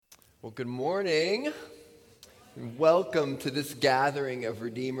Well, good morning. And welcome to this gathering of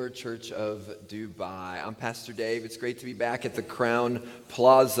Redeemer Church of Dubai. I'm Pastor Dave. It's great to be back at the Crown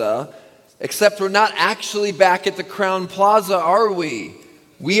Plaza. Except we're not actually back at the Crown Plaza, are we?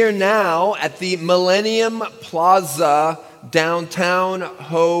 We are now at the Millennium Plaza Downtown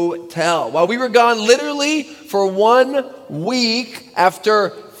Hotel. While we were gone literally for 1 week after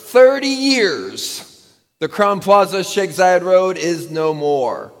 30 years, the Crown Plaza, Sheikh Zayed Road is no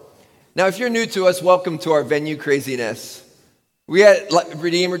more. Now, if you're new to us, welcome to our venue craziness. We at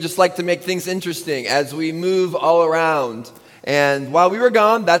Redeemer just like to make things interesting as we move all around. And while we were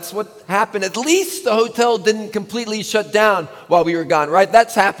gone, that's what happened. At least the hotel didn't completely shut down while we were gone, right?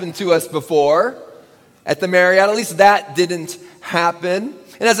 That's happened to us before at the Marriott. At least that didn't happen.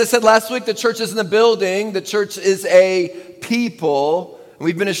 And as I said last week, the church isn't a building. The church is a people. And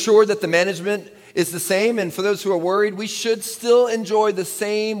we've been assured that the management is the same, and for those who are worried, we should still enjoy the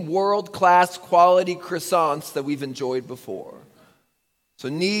same world-class quality croissants that we've enjoyed before. So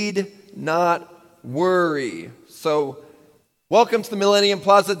need not worry. So welcome to the Millennium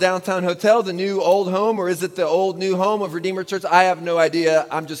Plaza Downtown Hotel, the new old home, or is it the old new home of Redeemer Church? I have no idea.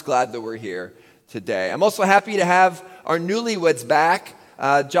 I'm just glad that we're here today. I'm also happy to have our newlyweds back.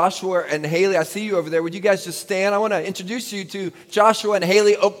 Joshua and Haley, I see you over there. Would you guys just stand? I want to introduce you to Joshua and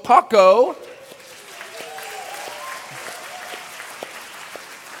Haley Okpako.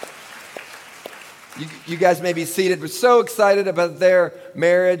 You guys may be seated. We're so excited about their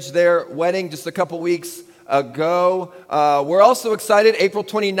marriage, their wedding just a couple weeks ago. We're also excited. April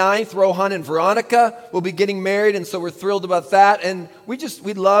 29th, Rohan and Veronica will be getting married, and so we're thrilled about that. And we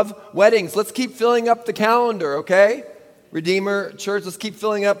love weddings. Let's keep filling up the calendar, okay? Redeemer Church, let's keep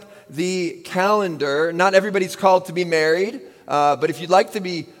filling up the calendar. Not everybody's called to be married. But if you'd like to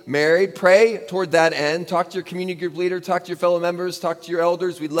be married, pray toward that end. Talk to your community group leader, talk to your fellow members, talk to your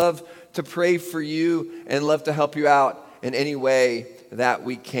elders. We'd love to pray for you and love to help you out in any way that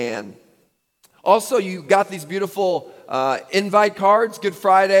we can. Also, you got these beautiful invite cards, Good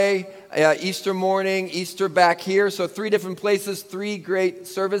Friday, Easter morning, Easter back here. So 3 different places, 3 great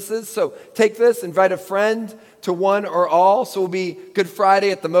services. So take this, invite a friend to one or all. So we'll be Good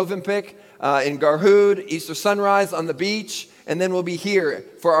Friday at the Movenpick in Garhoud, Easter sunrise on the beach, and then we'll be here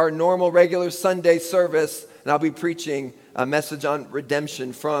for our normal, regular Sunday service, and I'll be preaching a message on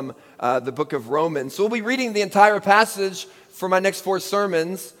redemption from the book of Romans. So we'll be reading the entire passage for my next 4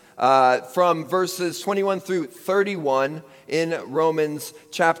 sermons from verses 21 through 31 in Romans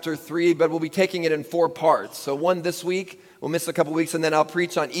chapter 3, but we'll be taking it in 4 parts. So one this week, we'll miss a couple weeks, and then I'll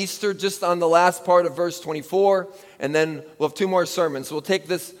preach on Easter just on the last part of verse 24, and then we'll have 2 more sermons. So we'll take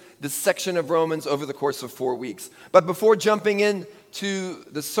this section of Romans over the course of 4 weeks. But before jumping into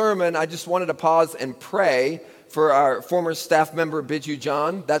the sermon, I just wanted to pause and pray for our former staff member, Biju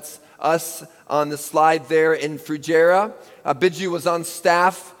John. That's us on the slide there in Fujairah. Biju was on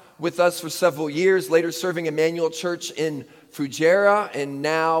staff with us for several years, later serving Emmanuel Church in Fujairah, and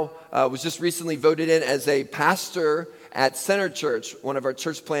now was just recently voted in as a pastor at Center Church, one of our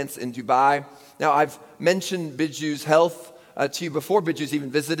church plants in Dubai. Now, I've mentioned Biju's health to you before. Biju's even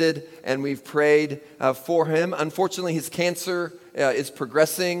visited, and we've prayed for him. Unfortunately, his cancer is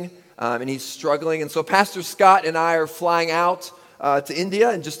progressing, and he's struggling. And so Pastor Scott and I are flying out to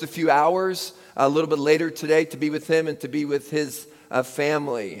India in just a few hours, a little bit later today, to be with him and to be with his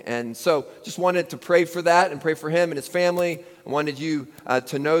family. And so just wanted to pray for that and pray for him and his family. I wanted you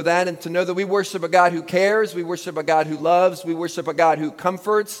to know that and to know that we worship a God who cares. We worship a God who loves. We worship a God who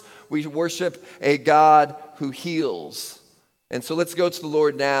comforts. We worship a God who heals. And so let's go to the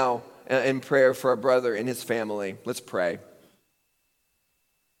Lord now in prayer for our brother and his family. Let's pray.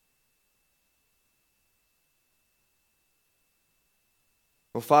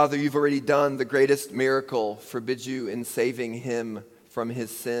 Well, Father, you've already done the greatest miracle for Biju in saving him from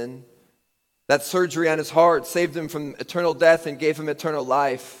his sin. That surgery on his heart saved him from eternal death and gave him eternal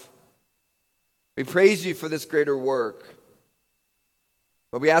life. We praise you for this greater work.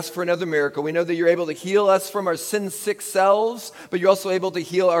 But we ask for another miracle. We know that you're able to heal us from our sin-sick selves, but you're also able to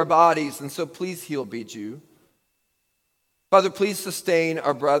heal our bodies. And so please heal Biju. Father, please sustain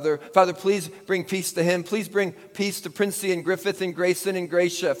our brother. Father, please bring peace to him. Please bring peace to Princey and Griffith and Grayson and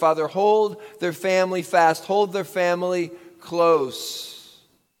Gracia. Father, hold their family fast. Hold their family close.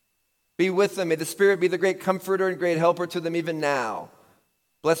 Be with them. May the Spirit be the great comforter and great helper to them even now.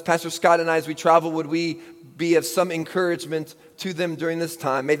 Bless Pastor Scott and I as we travel. Would we be of some encouragement to them during this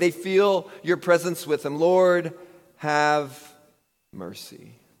time? May they feel your presence with them. Lord, have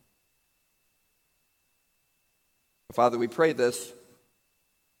mercy. Father, we pray this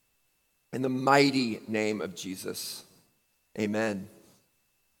in the mighty name of Jesus. Amen.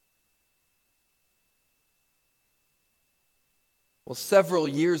 Well, several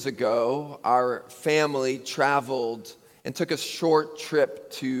years ago, our family traveled and took a short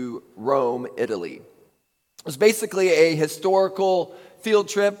trip to Rome, Italy. It was basically a historical field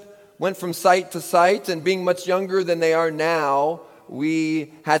trip, went from site to site, and being much younger than they are now,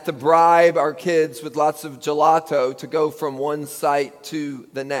 we had to bribe our kids with lots of gelato to go from one site to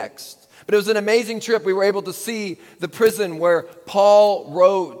the next. But it was an amazing trip. We were able to see the prison where Paul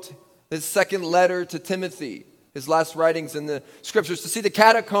wrote his second letter to Timothy, his last writings in the scriptures, to see the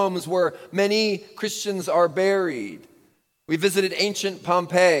catacombs where many Christians are buried. We visited ancient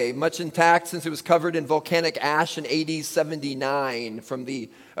Pompeii, much intact since it was covered in volcanic ash in AD 79 from the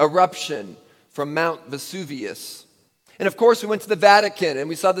eruption from Mount Vesuvius. And of course, we went to the Vatican and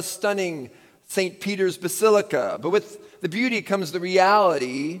we saw the stunning St. Peter's Basilica. But with the beauty comes the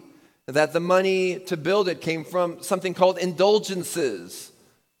reality that the money to build it came from something called indulgences,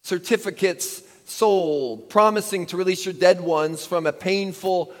 certificates sold, promising to release your dead ones from a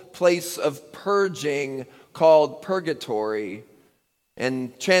painful place of purging called purgatory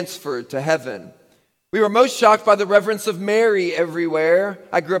and transferred to heaven. We were most shocked by the reverence of Mary everywhere.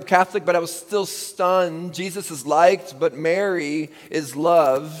 I grew up Catholic, but I was still stunned. Jesus is liked, but Mary is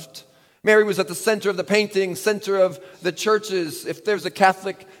loved. Mary was at the center of the painting, center of the churches. If there's a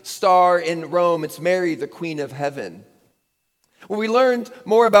Catholic star in Rome, it's Mary, the Queen of Heaven. Well, we learned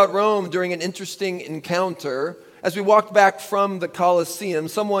more about Rome during an interesting encounter. As we walked back from the Colosseum,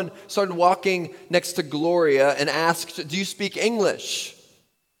 someone started walking next to Gloria and asked, "Do you speak English?"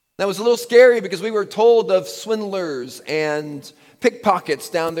 That was a little scary because we were told of swindlers and pickpockets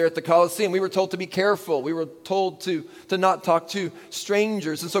down there at the Colosseum. We were told to be careful. We were told to not talk to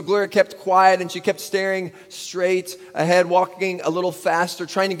strangers. And so Gloria kept quiet and she kept staring straight ahead, walking a little faster,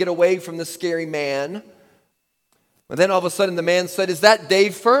 trying to get away from the scary man. But then all of a sudden the man said, "Is that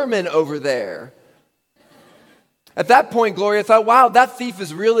Dave Furman over there?" At that point, Gloria thought, wow, that thief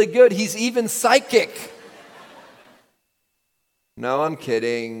is really good. He's even psychic. No, I'm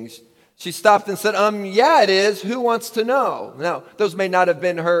kidding. She stopped and said, yeah, it is. Who wants to know? Now, those may not have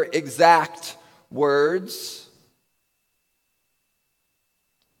been her exact words,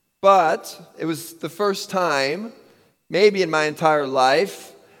 but it was the first time, maybe in my entire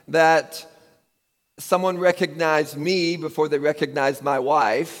life, that someone recognized me before they recognized my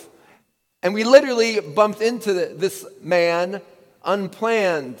wife. And we literally bumped into this man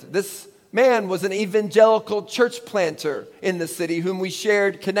unplanned. This man was an evangelical church planter in the city whom we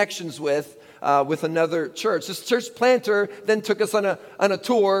shared connections with another church. This church planter then took us on a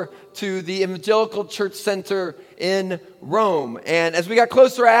tour to the evangelical church center in Rome. And as we got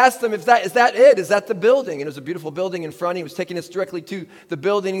closer, I asked him, is that it? Is that the building? And it was a beautiful building in front. He was taking us directly to the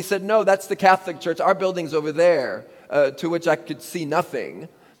building. He said, no, that's the Catholic church. Our building's over there, to which I could see nothing.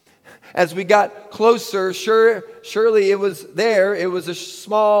 As we got closer, surely it was there. It was a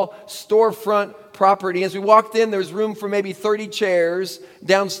small storefront property. As we walked in, there was room for maybe 30 chairs.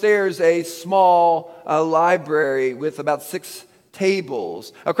 Downstairs, a small library with about 6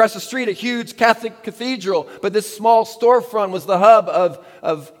 tables. Across the street, a huge Catholic cathedral. But this small storefront was the hub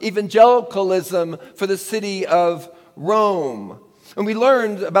of evangelicalism for the city of Rome. And we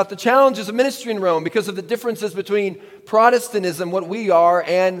learned about the challenges of ministry in Rome because of the differences between Protestantism, what we are,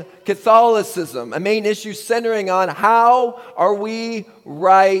 and Catholicism. A main issue centering on how are we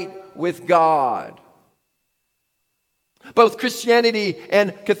right with God. Both Christianity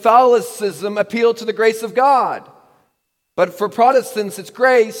and Catholicism appeal to the grace of God. But for Protestants, it's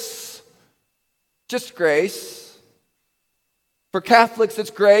grace, just grace. For Catholics,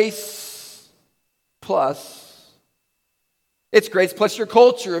 it's grace plus. It's grace plus your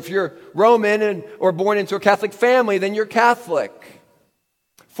culture. If you're Roman or born into a Catholic family, then you're Catholic.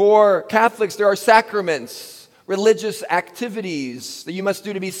 For Catholics, there are sacraments, religious activities that you must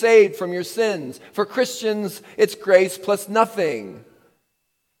do to be saved from your sins. For Christians, it's grace plus nothing.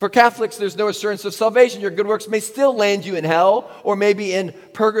 For Catholics, there's no assurance of salvation. Your good works may still land you in hell or maybe in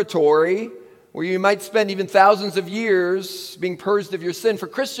purgatory, where you might spend even thousands of years being purged of your sin. For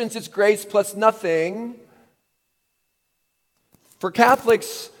Christians, it's grace plus nothing. For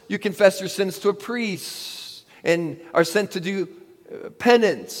Catholics, you confess your sins to a priest and are sent to do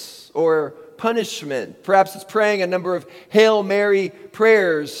penance or punishment. Perhaps it's praying a number of Hail Mary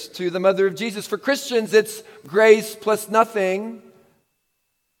prayers to the Mother of Jesus. For Christians, it's grace plus nothing.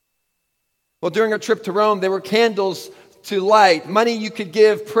 Well, during our trip to Rome, there were candles to light, money you could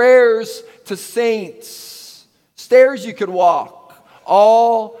give, prayers to saints, stairs you could walk,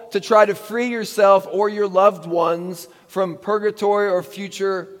 all to try to free yourself or your loved ones from purgatory or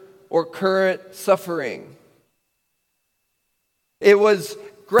future or current suffering. It was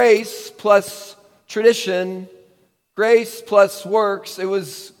grace plus tradition grace plus works, it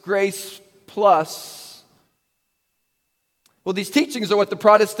was grace plus. Well, these teachings are what the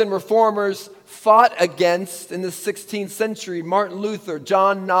Protestant reformers fought against in the 16th century. Martin Luther,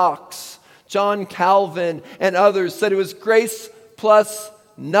 John Knox, John Calvin, and others said it was grace plus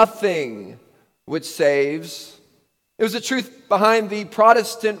nothing which saves. It was the truth behind the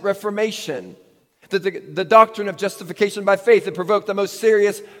Protestant Reformation. The doctrine of justification by faith that provoked the most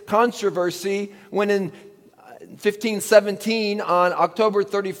serious controversy when in 1517, on October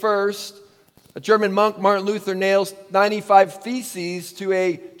 31st, a German monk, Martin Luther, nails 95 theses to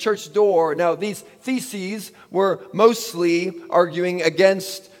a church door. Now, these theses were mostly arguing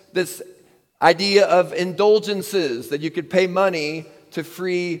against this idea of indulgences, that you could pay money to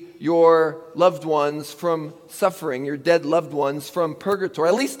free your loved ones from suffering, your dead loved ones from purgatory.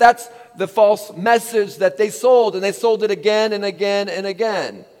 At least that's the false message that they sold, and they sold it again and again and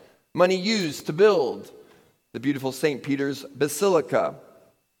again. Money used to build the beautiful St. Peter's Basilica.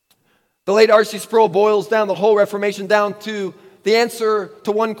 The late R.C. Sproul boils down the whole Reformation down to the answer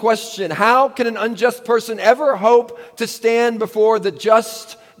to one question: how can an unjust person ever hope to stand before the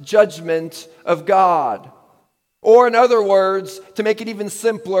just judgment of God? Or in other words, to make it even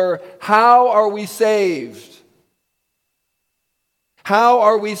simpler, how are we saved? How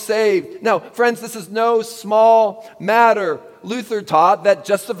are we saved? Now, friends, this is no small matter. Luther taught that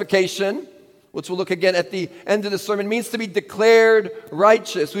justification, which we'll look again at the end of the sermon, means to be declared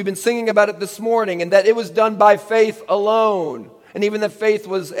righteous. We've been singing about it this morning, and that it was done by faith alone. And even that faith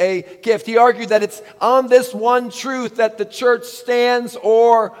was a gift. He argued that it's on this one truth that the church stands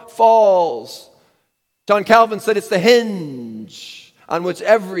or falls. John Calvin said it's the hinge on which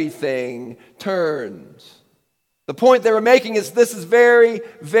everything turns. The point they were making is this is very,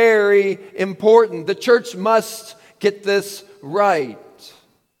 very important. The church must get this right.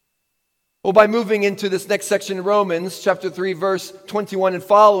 Well, by moving into this next section in Romans, chapter 3, verse 21 and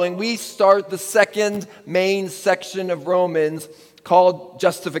following, we start the second main section of Romans called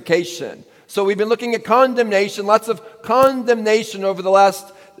justification. So we've been looking at condemnation, lots of condemnation over the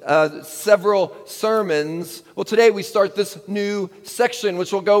last several sermons. Well, today we start this new section,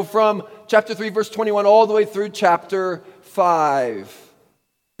 which will go from chapter 3, verse 21 all the way through chapter 5.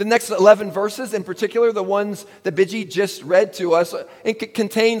 The next 11 verses, in particular, the ones that Bidgie just read to us, it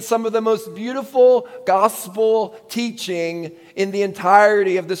contains some of the most beautiful gospel teaching in the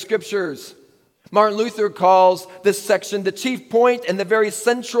entirety of the Scriptures. Martin Luther calls this section the chief point and the very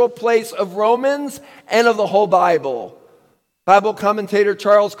central place of Romans and of the whole Bible. Bible commentator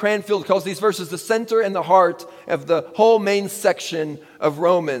Charles Cranfield calls these verses the center and the heart of the whole main section of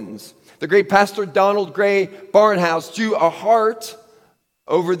Romans. The great pastor Donald Gray Barnhouse drew a heart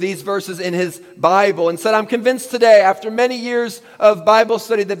over these verses in his Bible and said, I'm convinced today, after many years of Bible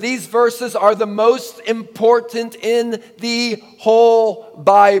study, that these verses are the most important in the whole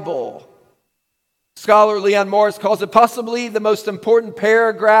Bible. Scholar Leon Morris calls it possibly the most important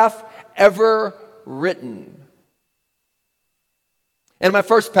paragraph ever written. And my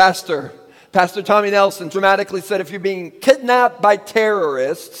first pastor, Pastor Tommy Nelson, dramatically said, if you're being kidnapped by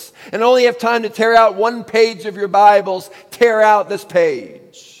terrorists and only have time to tear out one page of your Bibles, tear out this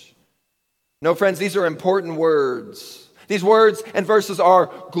page. No, friends, these are important words. These words and verses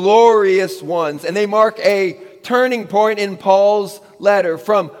are glorious ones, and they mark a turning point in Paul's letter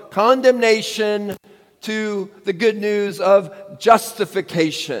from condemnation to the good news of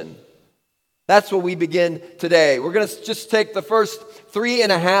justification. That's what we begin today. We're going to just take the first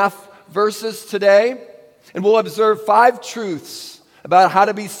 3.5 verses today, and we'll observe 5 truths about how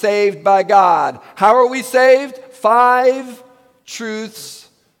to be saved by God. How are we saved? 5 truths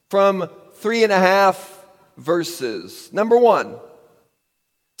from 3.5 verses. Number 1,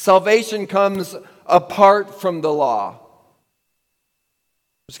 salvation comes apart from the law.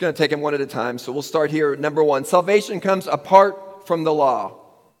 I'm just going to take them one at a time, so we'll start here. Number 1, salvation comes apart from the law.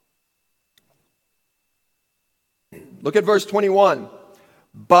 Look at verse 21.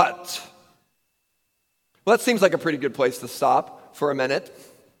 But. Well, that seems like a pretty good place to stop for a minute.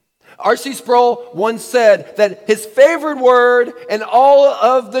 R.C. Sproul once said that his favorite word in all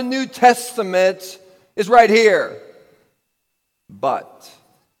of the New Testament is right here. But.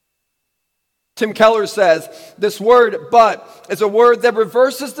 Tim Keller says this word, but, is a word that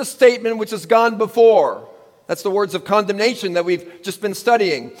reverses the statement which has gone before. That's the words of condemnation that we've just been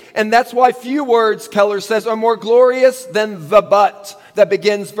studying. And that's why few words, Keller says, are more glorious than the but that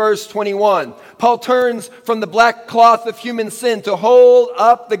begins verse 21. Paul turns from the black cloth of human sin to hold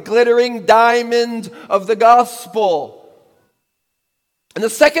up the glittering diamond of the gospel. And the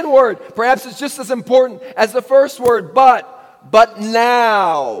second word, perhaps it's just as important as the first word, but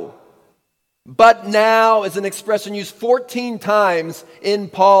now. But now is an expression used 14 times in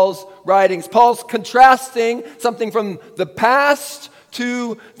Paul's writings. Paul's contrasting something from the past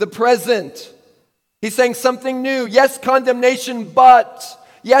to the present. He's saying something new. Yes, condemnation, but.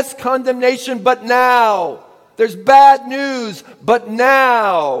 Yes, condemnation, but now. There's bad news, but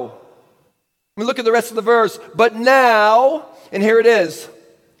now. Let me look at the rest of the verse. But now, and here it is.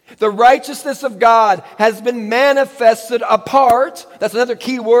 The righteousness of God has been manifested apart. That's another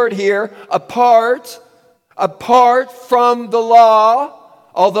key word here. Apart from the law,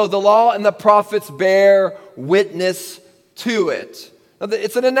 although the law and the prophets bear witness to it. Now,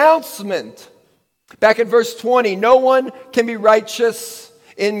 it's an announcement. Back in verse 20, no one can be righteous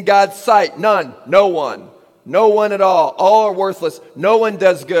in God's sight. None. No one. No one at all. All are worthless. No one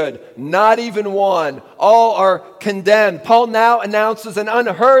does good. Not even one. All are condemned. Paul now announces an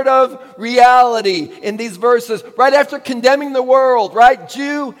unheard of reality in these verses. Right after condemning the world, right?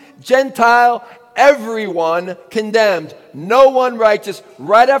 Jew, Gentile, everyone condemned. No one righteous.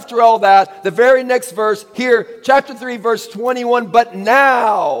 Right after all that, the very next verse here, chapter 3, verse 21, but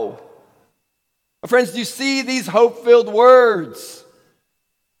now. Friends, do you see these hope-filled words?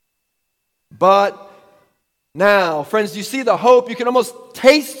 But now, friends, do you see the hope? You can almost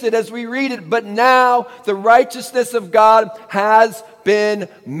taste it as we read it. But now the righteousness of God has been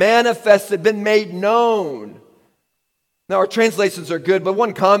manifested, been made known. Now, our translations are good, but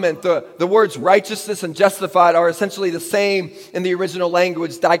one comment, the words righteousness and justified are essentially the same in the original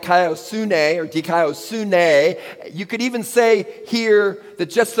language, dikaiosune or dikaiosune. You could even say here that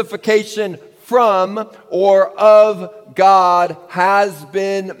justification from or of God has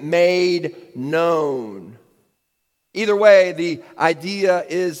been made known. Either way, the idea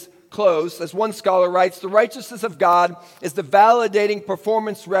is close. As one scholar writes, the righteousness of God is the validating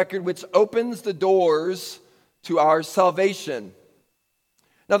performance record which opens the doors to our salvation.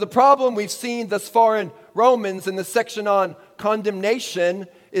 Now, the problem we've seen thus far in Romans in the section on condemnation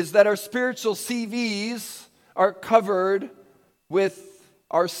is that our spiritual CVs are covered with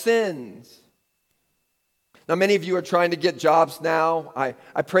our sins. Now, many of you are trying to get jobs now.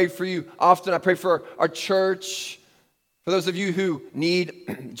 I pray for you often. I pray for our church. For those of you who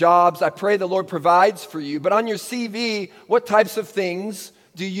need jobs, I pray the Lord provides for you. But on your CV, what types of things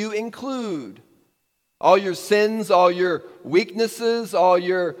do you include? All your sins, all your weaknesses, all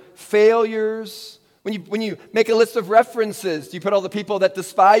your failures? When you make a list of references, do you put all the people that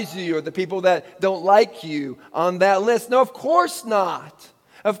despise you or the people that don't like you on that list? No, of course not.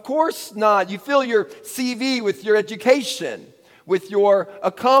 Of course not. You fill your CV with your education, with your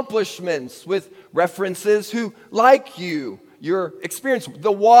accomplishments, with references who like you, your experience,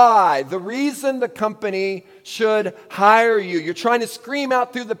 the why, the reason the company should hire you. You're trying to scream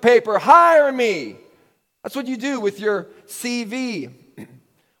out through the paper, hire me. That's what you do with your CV. Well,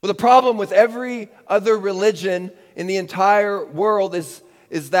 the problem with every other religion in the entire world is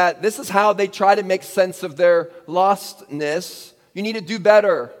that this is how they try to make sense of their lostness. You need to do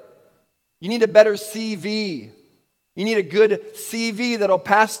better. You need a better CV. You need a good CV that'll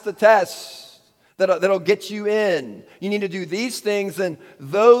pass the test, that'll get you in. You need to do these things and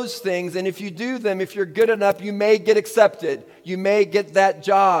those things, and if you do them, if you're good enough, you may get accepted. You may get that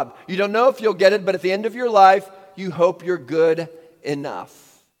job. You don't know if you'll get it, but at the end of your life, you hope you're good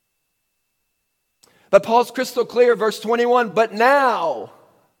enough. But Paul's crystal clear, verse 21, but now.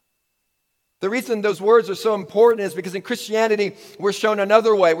 The reason those words are so important is because in Christianity, we're shown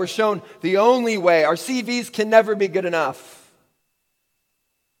another way. We're shown the only way. Our CVs can never be good enough.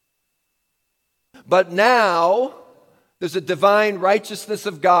 But now, there's a divine righteousness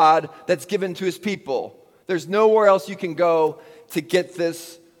of God that's given to his people. There's nowhere else you can go to get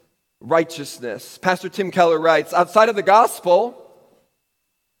this righteousness. Pastor Tim Keller writes, outside of the gospel,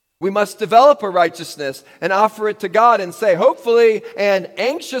 we must develop a righteousness and offer it to God and say, hopefully and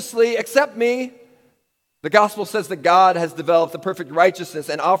anxiously, accept me. The gospel says that God has developed the perfect righteousness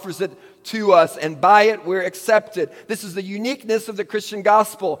and offers it to us, and by it we're accepted. This is the uniqueness of the Christian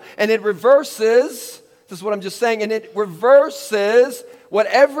gospel, and it reverses, this is what I'm just saying, and it reverses what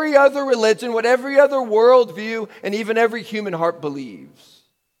every other religion, what every other worldview, and even every human heart believes.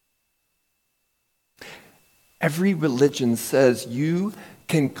 Every religion says you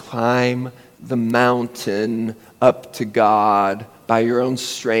can climb the mountain up to God by your own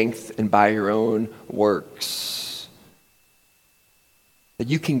strength and by your own works. That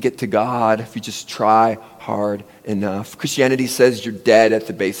you can get to God if you just try hard enough. Christianity says you're dead at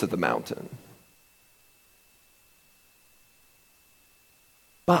the base of the mountain.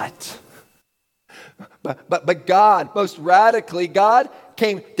 But God, most radically, God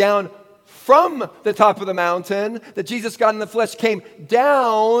came down from the top of the mountain, that Jesus, God in the flesh, came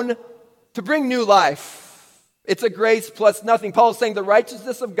down to bring new life. It's a grace plus nothing. Paul is saying the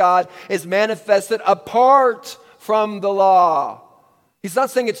righteousness of God is manifested apart from the law. He's not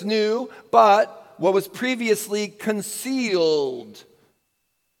saying it's new, but what was previously concealed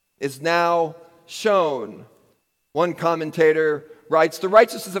is now shown. One commentator writes, the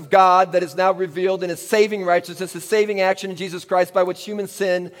righteousness of God that is now revealed in his saving righteousness, his saving action in Jesus Christ by which human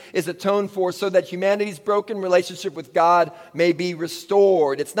sin is atoned for so that humanity's broken relationship with God may be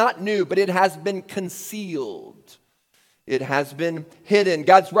restored. It's not new, but it has been concealed. It has been hidden.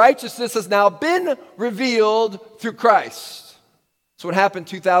 God's righteousness has now been revealed through Christ. That's what happened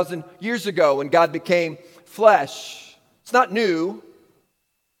 2,000 years ago when God became flesh. It's not new.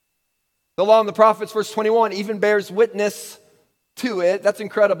 The law and the prophets, verse 21, even bears witness to it. That's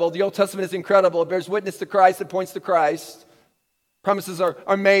incredible. The Old Testament is incredible. It bears witness to Christ. It points to Christ. Promises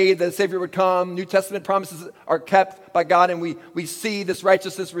are made that the Savior would come. New Testament promises are kept by God, and we see this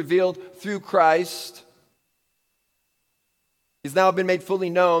righteousness revealed through Christ. He's now been made fully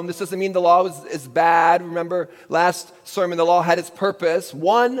known. This doesn't mean the law is bad. Remember, last sermon, the law had its purpose,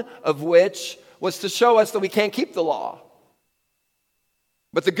 one of which was to show us that we can't keep the law.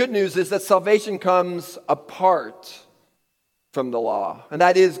 But the good news is that salvation comes apart from the law. And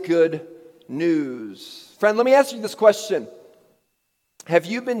that is good news. Friend, let me ask you this question. Have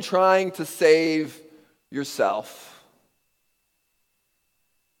you been trying to save yourself?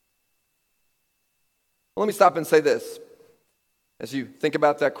 Well, let me stop and say this. As you think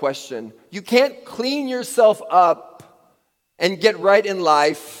about that question, you can't clean yourself up and get right in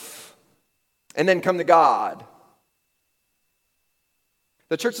life and then come to God.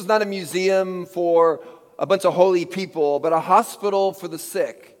 The church is not a museum for a bunch of holy people, but a hospital for the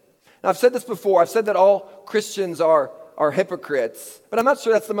sick. Now, I've said this before. I've said that all Christians are hypocrites, but I'm not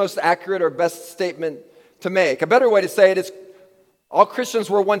sure that's the most accurate or best statement to make. A better way to say it is all Christians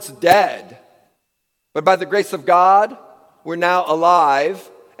were once dead, but by the grace of God, we're now alive,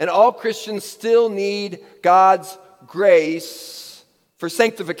 and all Christians still need God's grace for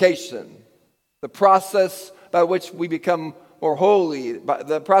sanctification, the process by which we become more holy,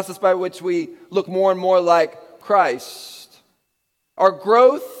 the process by which we look more and more like Christ. Our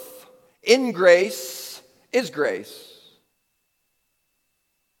growth in grace is grace.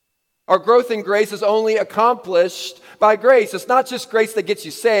 Our growth in grace is only accomplished by grace. It's not just grace that gets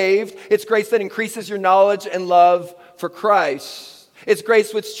you saved. It's grace that increases your knowledge and love for Christ. It's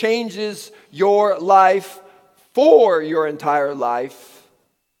grace which changes your life for your entire life.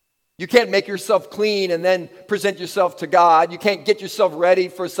 You can't make yourself clean and then present yourself to God. You can't get yourself ready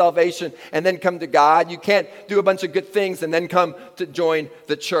for salvation and then come to God. You can't do a bunch of good things and then come to join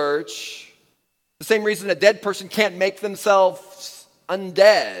the church. The same reason a dead person can't make themselves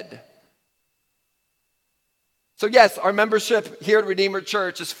undead. So yes, our membership here at Redeemer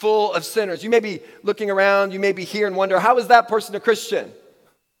Church is full of sinners. You may be looking around, you may be here and wonder, how is that person a Christian?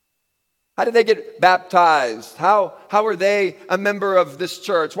 How did they get baptized? How are they a member of this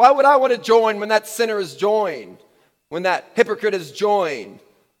church? Why would I want to join when that sinner is joined? When that hypocrite is joined?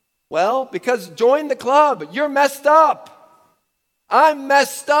 Well, because join the club. You're messed up. I'm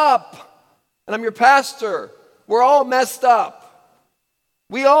messed up. And I'm your pastor. We're all messed up.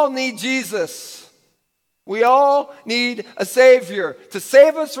 We all need Jesus. We all need a Savior to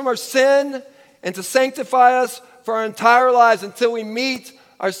save us from our sin and to sanctify us for our entire lives until we meet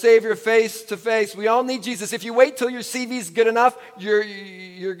our Savior face to face. We all need Jesus. If you wait till your CV's good enough,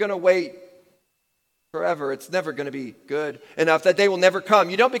 you're going to wait forever. It's never going to be good enough. That day will never come.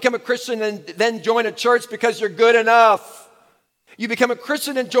 You don't become a Christian and then join a church because you're good enough. You become a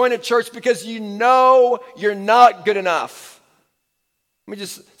Christian and join a church because you know you're not good enough. Let me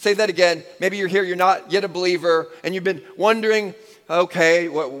just say that again. Maybe you're here, you're not yet a believer, and you've been wondering, okay,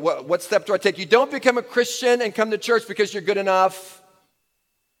 what step do I take? You don't become a Christian and come to church because you're good enough.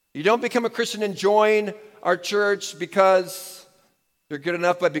 You don't become a Christian and join our church because you're good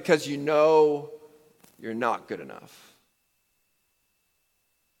enough, but because you know you're not good enough.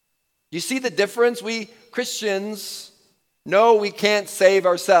 You see the difference? We Christians know we can't save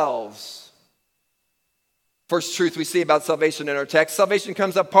ourselves. First truth we see about salvation in our text, salvation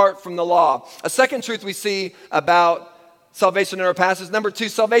comes apart from the law. A second truth we see about salvation in our passage, number 2,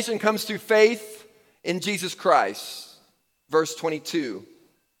 salvation comes through faith in Jesus Christ. Verse 22.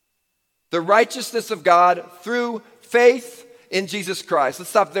 The righteousness of God through faith in Jesus Christ. Let's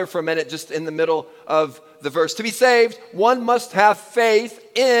stop there for a minute, just in the middle of the verse. To be saved, one must have faith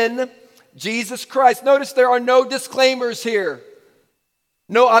in Jesus Christ. Notice there are no disclaimers here.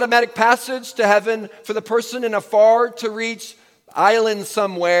 No automatic passage to heaven for the person in a far-to-reach island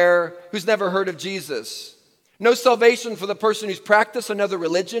somewhere who's never heard of Jesus. No salvation for the person who's practiced another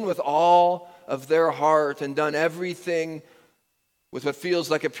religion with all of their heart and done everything with what feels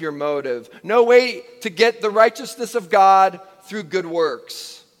like a pure motive. No way to get the righteousness of God through good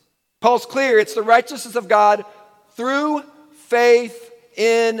works. Paul's clear, it's the righteousness of God through faith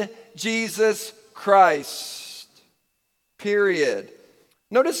in Jesus Christ. Period.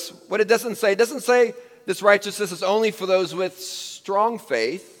 Notice what it doesn't say. It doesn't say this righteousness is only for those with strong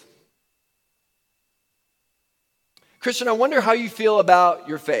faith. Christian, I wonder how you feel about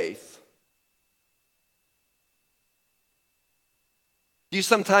your faith. Do you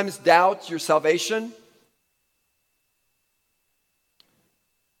sometimes doubt your salvation?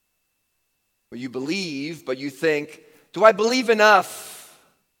 Or you believe, but you think, do I believe enough?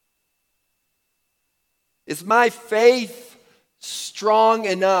 Is my faith strong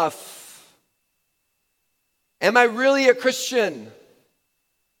enough? Am I really a Christian?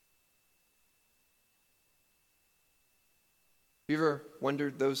 Have you ever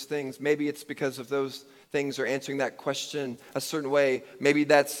wondered those things? Maybe it's because of those things or answering that question a certain way. Maybe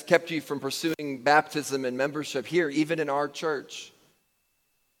that's kept you from pursuing baptism and membership here, even in our church.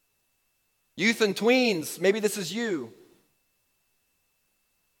 Youth and tweens, maybe this is you.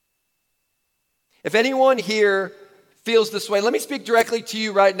 If anyone here feels this way, let me speak directly to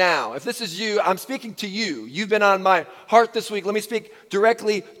you right now. If this is you, I'm speaking to you. You've been on my heart this week. Let me speak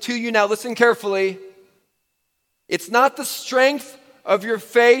directly to you now. Listen carefully. It's not the strength of your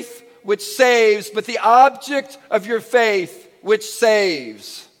faith which saves, but the object of your faith which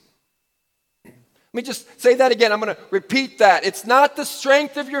saves. Let me just say that again. I'm going to repeat that. It's not the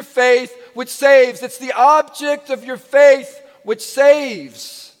strength of your faith which saves. It's the object of your faith which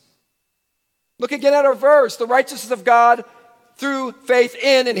saves. Look again at our verse. The righteousness of God through faith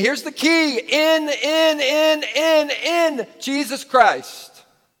in, and here's the key, in Jesus Christ.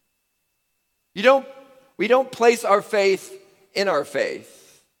 We don't place our faith in our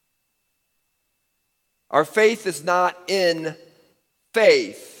faith. Our faith is not in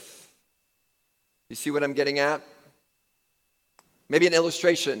faith. You see what I'm getting at? Maybe an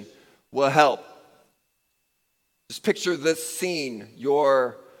illustration will help. Just picture this scene.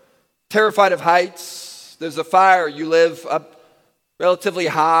 You're terrified of heights. There's a fire. You live up relatively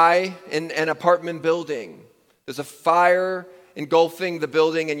high in an apartment building. There's a fire engulfing the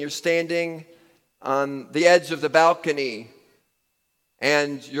building, and you're standing on the edge of the balcony,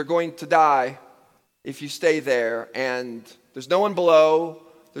 and you're going to die if you stay there. And there's no one below.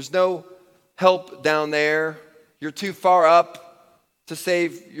 There's no help down there. You're too far up to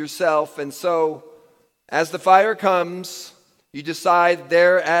save yourself. And so, as the fire comes, you decide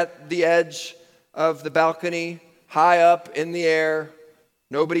there at the edge of the balcony, high up in the air,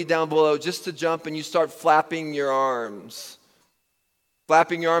 nobody down below, just to jump, and you start flapping your arms.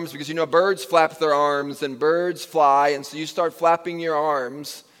 Flapping your arms because birds flap their arms and birds fly, and so you start flapping your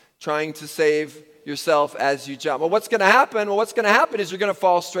arms, trying to save yourself as you jump. Well, what's going to happen? Well, what's going to happen is you're going to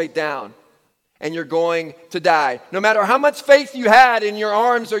fall straight down, and you're going to die. No matter how much faith you had in your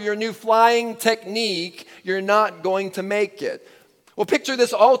arms or your new flying technique, you're not going to make it. Well, picture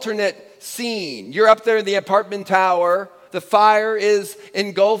this alternate scene. You're up there in the apartment tower. The fire is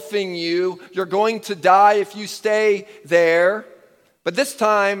engulfing you. You're going to die if you stay there. But this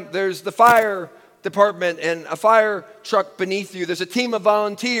time, there's the fire department and a fire truck beneath you. There's a team of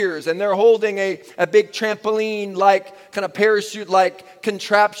volunteers, and they're holding a big trampoline-like, kind of parachute-like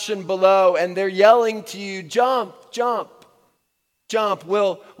contraption below, and they're yelling to you, jump, jump, jump.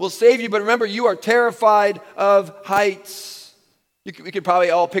 We'll save you. But remember, you are terrified of heights. We could probably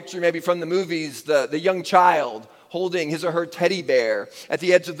all picture maybe from the movies the young child holding his or her teddy bear at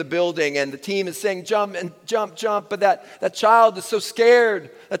the edge of the building, and the team is saying jump and jump, jump, but that child is so scared.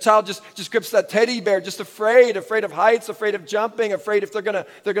 That child just grips that teddy bear, just afraid of heights, afraid of jumping, afraid if they're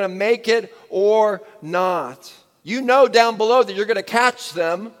gonna make it or not. You know down below that you're gonna catch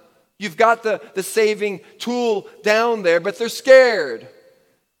them. You've got the saving tool down there, but they're scared.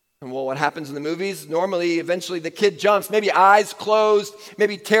 And well, what happens in the movies? Normally, eventually the kid jumps, maybe eyes closed,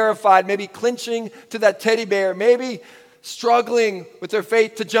 maybe terrified, maybe clinching to that teddy bear, maybe struggling with their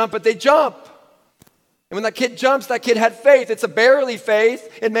faith to jump, but they jump. And when that kid jumps, that kid had faith. It's a barely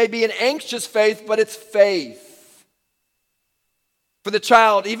faith. It may be an anxious faith, but it's faith. For the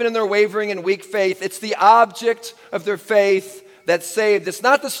child, even in their wavering and weak faith, it's the object of their faith that saved. It's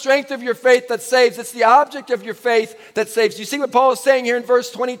not the strength of your faith that saves. It's the object of your faith that saves. You see what Paul is saying here in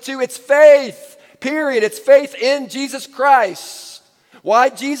verse 22? It's faith, period. It's faith in Jesus Christ. Why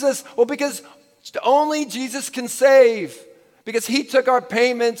Jesus? Well, because only Jesus can save. Because he took our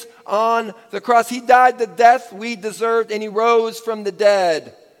payment on the cross. He died the death we deserved, and he rose from the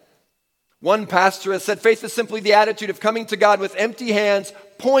dead. One pastor has said, faith is simply the attitude of coming to God with empty hands,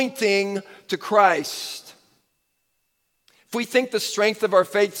 pointing to Christ. If we think the strength of our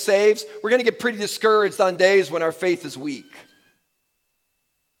faith saves, we're going to get pretty discouraged on days when our faith is weak.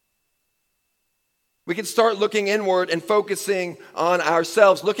 We can start looking inward and focusing on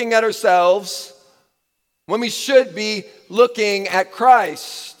ourselves, looking at ourselves when we should be looking at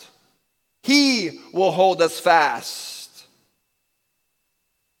Christ. He will hold us fast.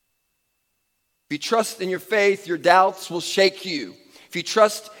 If you trust in your faith, your doubts will shake you. If you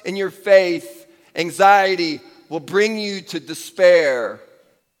trust in your faith, anxiety will bring you to despair.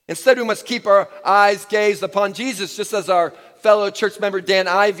 Instead, we must keep our eyes gazed upon Jesus, just as our fellow church member Dan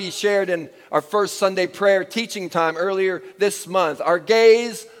Ivey shared in our first Sunday prayer teaching time earlier this month. Our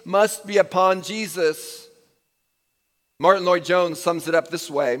gaze must be upon Jesus. Martin Lloyd-Jones sums it up this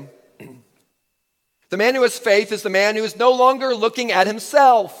way. The man who has faith is the man who is no longer looking at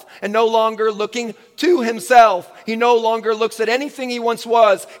himself and no longer looking to himself. He no longer looks at anything he once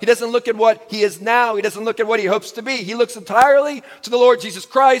was. He doesn't look at what he is now. He doesn't look at what he hopes to be. He looks entirely to the Lord Jesus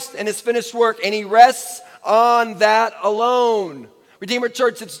Christ and his finished work, and he rests on that alone. Redeemer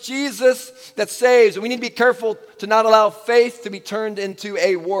Church, it's Jesus that saves, and we need to be careful to not allow faith to be turned into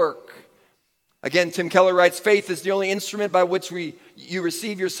a work. Again, Tim Keller writes, faith is the only instrument by which you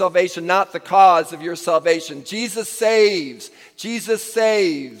receive your salvation, not the cause of your salvation. Jesus saves. Jesus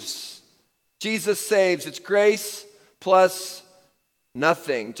saves. Jesus saves. It's grace plus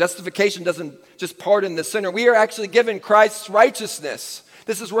nothing. Justification doesn't just pardon the sinner. We are actually given Christ's righteousness.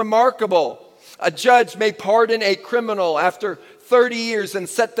 This is remarkable. A judge may pardon a criminal after 30 years and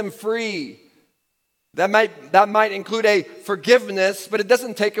set them free. That might include a forgiveness, but it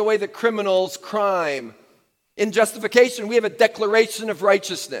doesn't take away the criminal's crime. In justification, we have a declaration of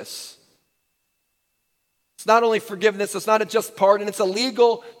righteousness. It's not only forgiveness, it's not a just pardon, it's a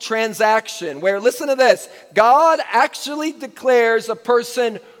legal transaction where, listen to this, God actually declares a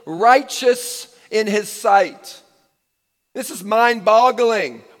person righteous in his sight. This is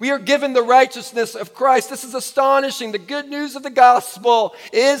mind-boggling. We are given the righteousness of Christ. This is astonishing. The good news of the gospel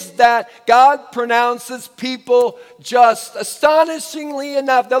is that God pronounces people just. Astonishingly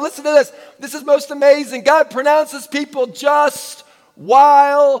enough. Now listen to this. This is most amazing. God pronounces people just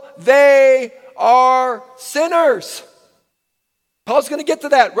while they are sinners. Paul's going to get to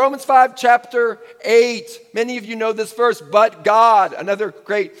that. Romans 5, chapter 8. Many of you know this verse. But God, another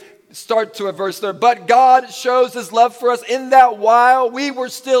great start to a verse there. But God shows his love for us in that while we were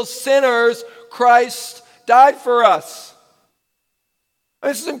still sinners, Christ died for us.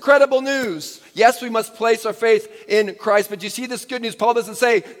 This is incredible news. Yes, we must place our faith in Christ, but you see this good news. Paul doesn't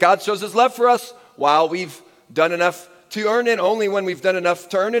say God shows his love for us while we've done enough to earn it, only when we've done enough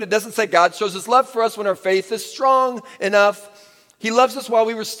to earn it. It doesn't say God shows his love for us when our faith is strong enough. He loves us while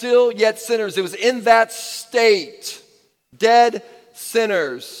we were still yet sinners. It was in that state, dead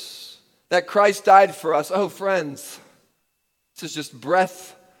sinners, that Christ died for us. Oh, friends, this is just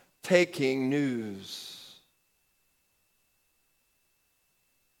breathtaking news.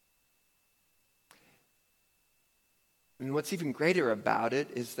 And what's even greater about it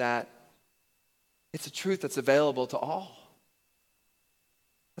is that it's a truth that's available to all.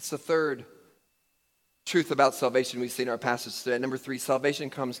 That's the third truth about salvation we see in our passage today. Number 3, salvation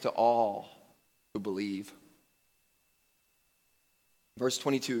comes to all who believe. Verse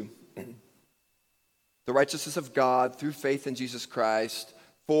 22. The righteousness of God through faith in Jesus Christ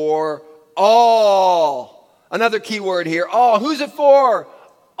for all. Another key word here. All. Who's it for?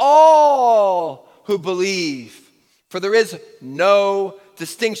 All who believe. For there is no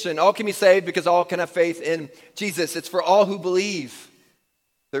distinction. All can be saved because all can have faith in Jesus. It's for all who believe.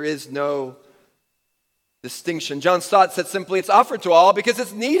 There is no distinction. John Stott said simply, it's offered to all because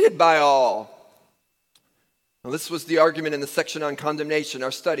it's needed by all. Now, this was the argument in the section on condemnation,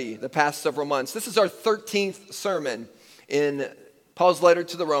 our study the past several months. This is our 13th sermon in Paul's letter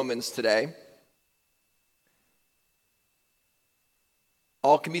to the Romans today.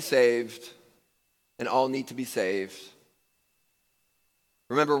 All can be saved, and all need to be saved.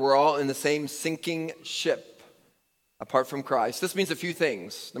 Remember, we're all in the same sinking ship apart from Christ. This means a few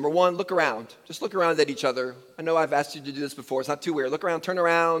things. Number 1, look around. Just look around at each other. I know I've asked you to do this before. It's not too weird. Look around,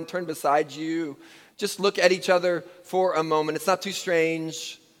 turn beside you. Just look at each other for a moment. It's not too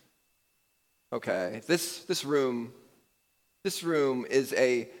strange. Okay, this room is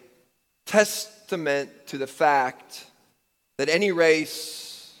a testament to the fact that any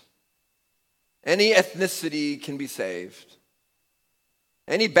race, any ethnicity can be saved.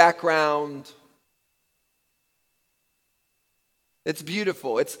 Any background. It's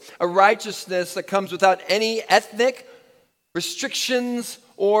beautiful. It's a righteousness that comes without any ethnic restrictions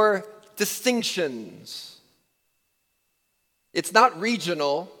or distinctions. It's not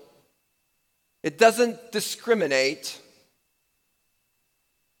regional. It doesn't discriminate.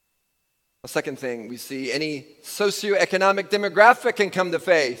 A second thing we see, any socioeconomic demographic can come to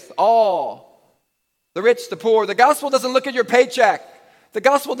faith. All. The rich, the poor. The gospel doesn't look at your paycheck. The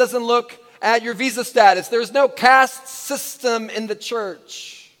gospel doesn't look at your visa status. There's no caste system in the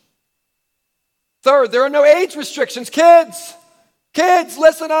church. Third, there are no age restrictions. Kids,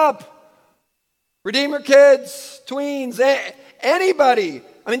 listen up. Redeemer kids, tweens, anybody.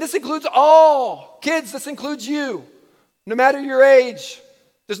 I mean, this includes all. Kids, this includes you. No matter your age.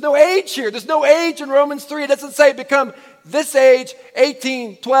 There's no age here. There's no age in Romans 3. It doesn't say become this age,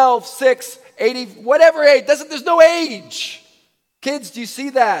 18, 12, 6, 80, whatever age. There's no age. Kids, do you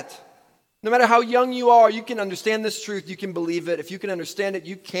see that? No matter how young you are, you can understand this truth. You can believe it. If you can understand it,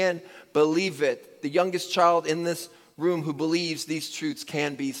 you can believe it. The youngest child in this room who believes these truths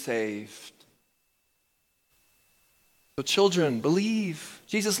can be saved. So children, believe.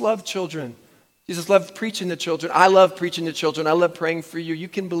 Jesus loved children. Jesus loved preaching to children. I love preaching to children. I love praying for you. You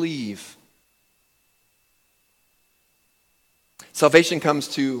can believe. Salvation comes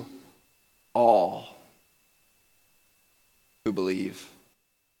to all who believe.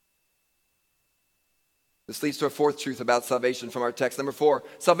 This leads to a fourth truth about salvation from our text. Number 4,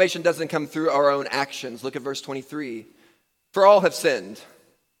 salvation doesn't come through our own actions. Look at verse 23. For all have sinned.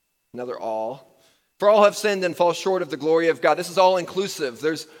 Another all. For all have sinned and fall short of the glory of God. This is all inclusive.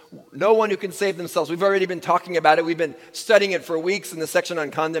 There's no one who can save themselves. We've already been talking about it. We've been studying it for weeks in the section on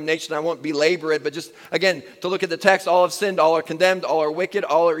condemnation. I won't belabor it, but just, again, to look at the text, all have sinned, all are condemned, all are wicked,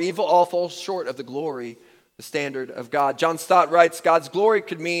 all are evil, all fall short of the glory, the standard of God. John Stott writes, God's glory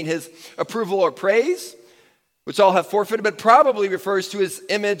could mean his approval or praise, which all have forfeited, but probably refers to his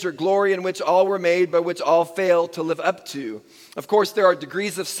image or glory in which all were made, but which all fail to live up to. Of course, there are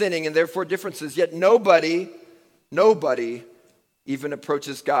degrees of sinning and therefore differences, yet nobody even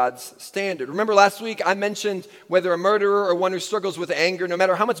approaches God's standard. Remember last week I mentioned whether a murderer or one who struggles with anger, no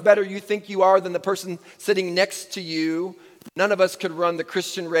matter how much better you think you are than the person sitting next to you, none of us could run the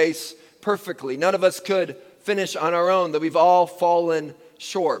Christian race perfectly. None of us could finish on our own, that we've all fallen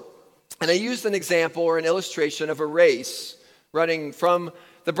short. And I used an example or an illustration of a race running from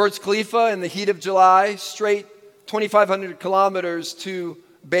the Burj Khalifa in the heat of July straight 2,500 kilometers to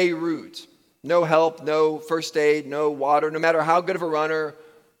Beirut. No help, no first aid, no water. No matter how good of a runner,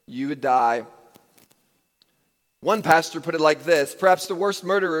 you would die. One pastor put it like this: perhaps the worst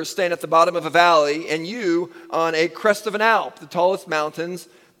murderers stand at the bottom of a valley and you on a crest of an Alp, the tallest mountains,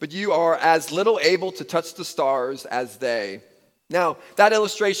 but you are as little able to touch the stars as they. Now, that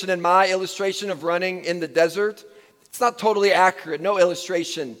illustration and my illustration of running in the desert, it's not totally accurate. No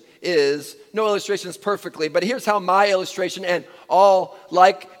illustration is perfectly. But here's how my illustration and all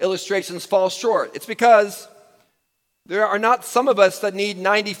like illustrations fall short. It's because there are not some of us that need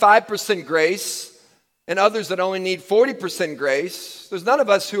 95% grace and others that only need 40% grace. There's none of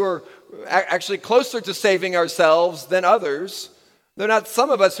us who are actually closer to saving ourselves than others. There are not some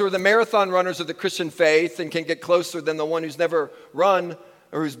of us who are the marathon runners of the Christian faith and can get closer than the one who's never run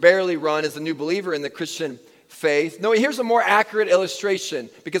or who's barely run as a new believer in the Christian faith. No, here's a more accurate illustration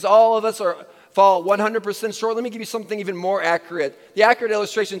because all of us fall 100% short. Let me give you something even more accurate. The accurate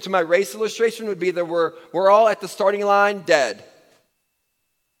illustration to my race illustration would be that we're all at the starting line dead.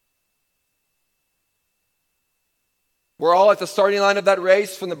 We're all at the starting line of that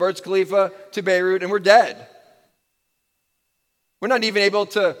race from the Burj Khalifa to Beirut, and we're dead. We're not even able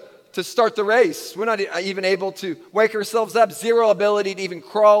to start the race. We're not even able to wake ourselves up. Zero ability to even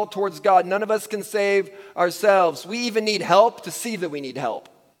crawl towards God. None of us can save ourselves. We even need help to see that we need help.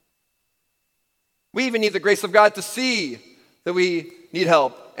 We even need the grace of God to see that we need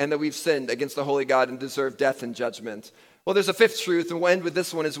help and that we've sinned against the holy God and deserve death and judgment. Well, there's a fifth truth, and we'll end with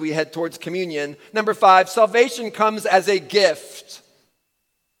this one as we head towards communion. Number 5, salvation comes as a gift.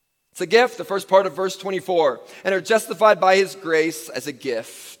 It's a gift, the first part of verse 24, and are justified by his grace as a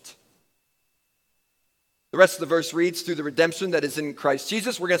gift. The rest of the verse reads, through the redemption that is in Christ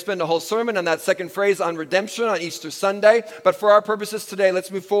Jesus. We're going to spend a whole sermon on that second phrase on redemption on Easter Sunday. But for our purposes today,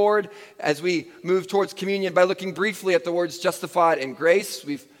 let's move forward as we move towards communion by looking briefly at the words justified and grace.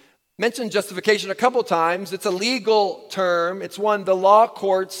 We've mentioned justification a couple times. It's a legal term. It's one the law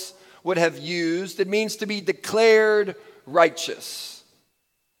courts would have used. It means to be declared righteous.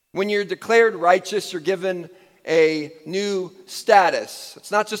 When you're declared righteous, you're given a new status. It's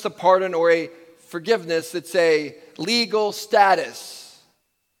not just a pardon or a forgiveness. It's a legal status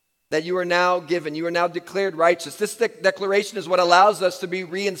that you are now given. You are now declared righteous. This declaration is what allows us to be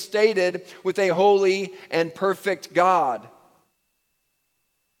reinstated with a holy and perfect God.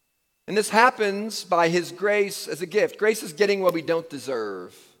 And this happens by his grace as a gift. Grace is getting what we don't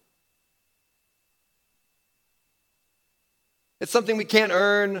deserve. It's something we can't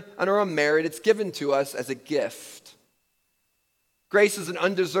earn on our own merit. It's given to us as a gift. Grace is an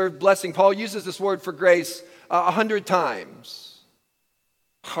undeserved blessing. Paul uses this word for grace 100 times.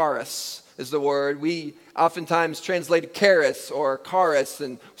 Charis is the word. We oftentimes translate charis or charis,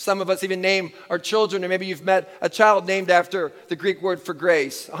 and some of us even name our children, or maybe you've met a child named after the Greek word for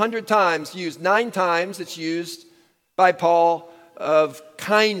grace. 100 times used. 9 times it's used by Paul of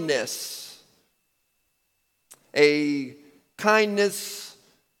kindness. A kindness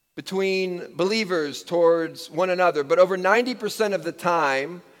between believers towards one another. But over 90% of the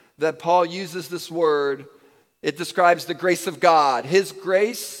time that Paul uses this word, it describes the grace of God. His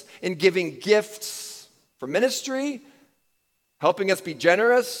grace in giving gifts for ministry, helping us be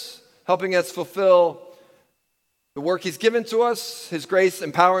generous, helping us fulfill the work he's given to us, his grace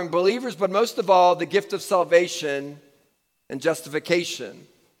empowering believers, but most of all, the gift of salvation and justification.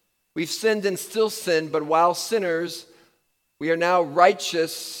 We've sinned and still sin, but while sinners, we are now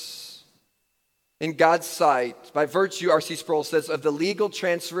righteous in God's sight by virtue, R.C. Sproul says, of the legal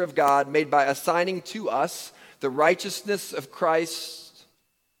transfer of God made by assigning to us the righteousness of Christ.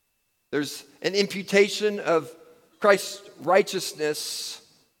 There's an imputation of Christ's righteousness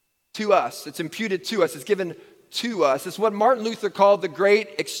to us. It's imputed to us. It's given to us. It's what Martin Luther called the great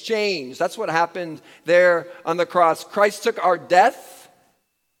exchange. That's what happened there on the cross. Christ took our death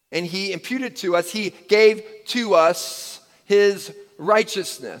and he imputed to us. He gave to us his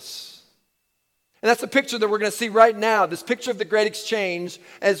righteousness. And that's a picture that we're going to see right now, this picture of the great exchange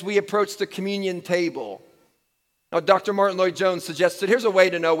as we approach the communion table. Now, Dr. Martin Lloyd-Jones suggested, here's a way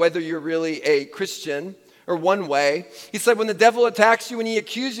to know whether you're really a Christian, or one way. He said, when the devil attacks you and he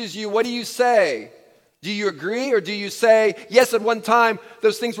accuses you, what do you say? Do you agree, or do you say, yes, at one time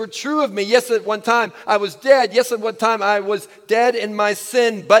those things were true of me. Yes, at one time I was dead. Yes, at one time I was dead in my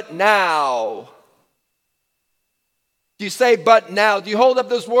sin, but now. Do you say, but now? Do you hold up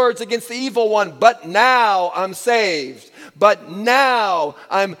those words against the evil one? But now I'm saved. But now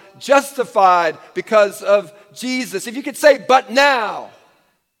I'm justified because of Jesus. If you could say, but now.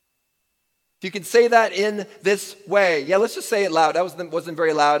 If you can say that in this way. Yeah, let's just say it loud. That wasn't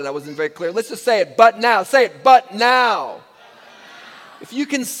very loud and I wasn't very clear. Let's just say it, but now. Say it, but now. If you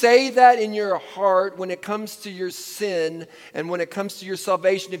can say that in your heart when it comes to your sin and when it comes to your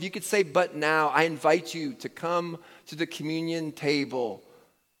salvation, if you could say, but now, I invite you to come to the communion table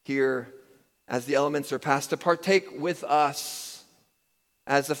here as the elements are passed, to partake with us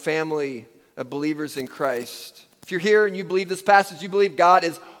as a family of believers in Christ. If you're here and you believe this passage, you believe God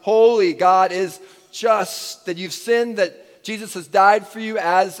is holy, God is just, that you've sinned, that Jesus has died for you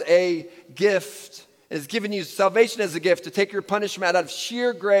as a gift, and has given you salvation as a gift to take your punishment out of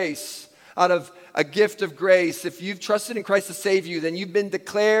sheer grace, out of a gift of grace. If you've trusted in Christ to save you, then you've been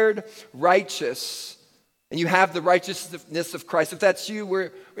declared righteous, and you have the righteousness of Christ. If that's you,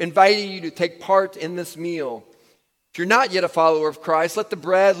 we're inviting you to take part in this meal. If you're not yet a follower of Christ, let the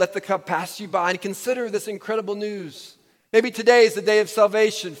bread, let the cup pass you by, and consider this incredible news. Maybe today is the day of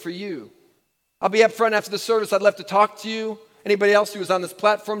salvation for you. I'll be up front after the service. I'd love to talk to you. Anybody else who was on this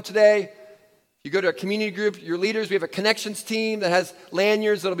platform today, you go to a community group, your leaders, we have a connections team that has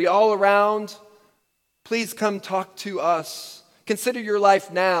lanyards that'll be all around. Please come talk to us. Consider your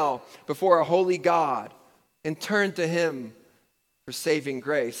life now before a holy God and turn to him for saving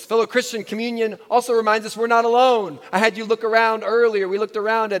grace. Fellow Christian, communion also reminds us we're not alone. I had you look around earlier. We looked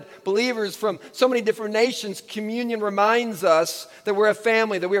around at believers from so many different nations. Communion reminds us that we're a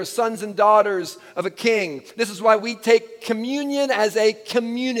family, that we are sons and daughters of a king. This is why we take communion as a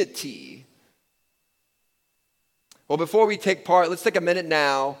community. Well, before we take part, let's take a minute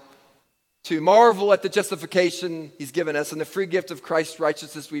now to marvel at the justification he's given us and the free gift of Christ's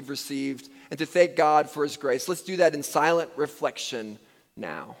righteousness we've received, and to thank God for his grace. Let's do that in silent reflection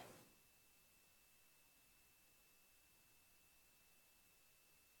now.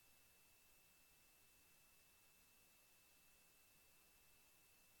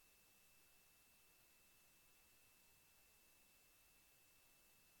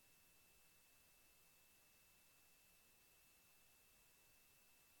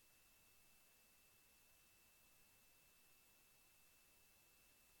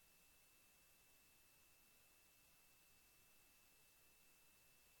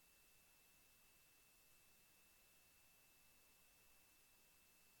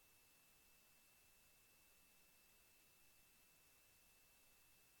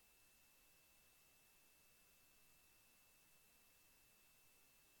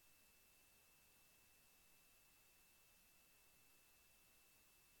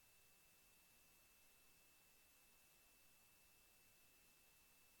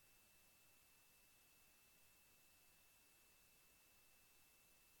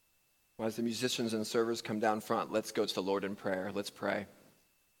 As the musicians and servers come down front, let's go to the Lord in prayer. Let's pray.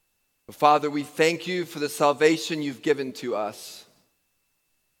 Father, we thank you for the salvation you've given to us.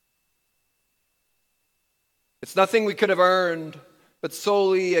 It's nothing we could have earned, but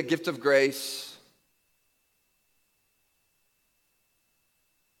solely a gift of grace.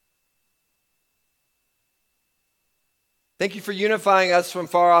 Thank you for unifying us from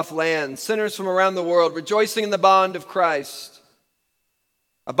far-off lands, sinners from around the world, rejoicing in the bond of Christ.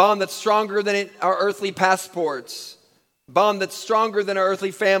 A bond that's stronger than our earthly passports. A bond that's stronger than our earthly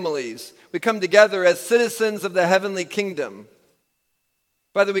families. We come together as citizens of the heavenly kingdom.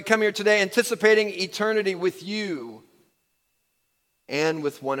 Father, we come here today anticipating eternity with you and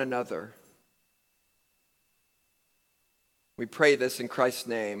with one another. We pray this in Christ's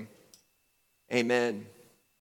name. Amen.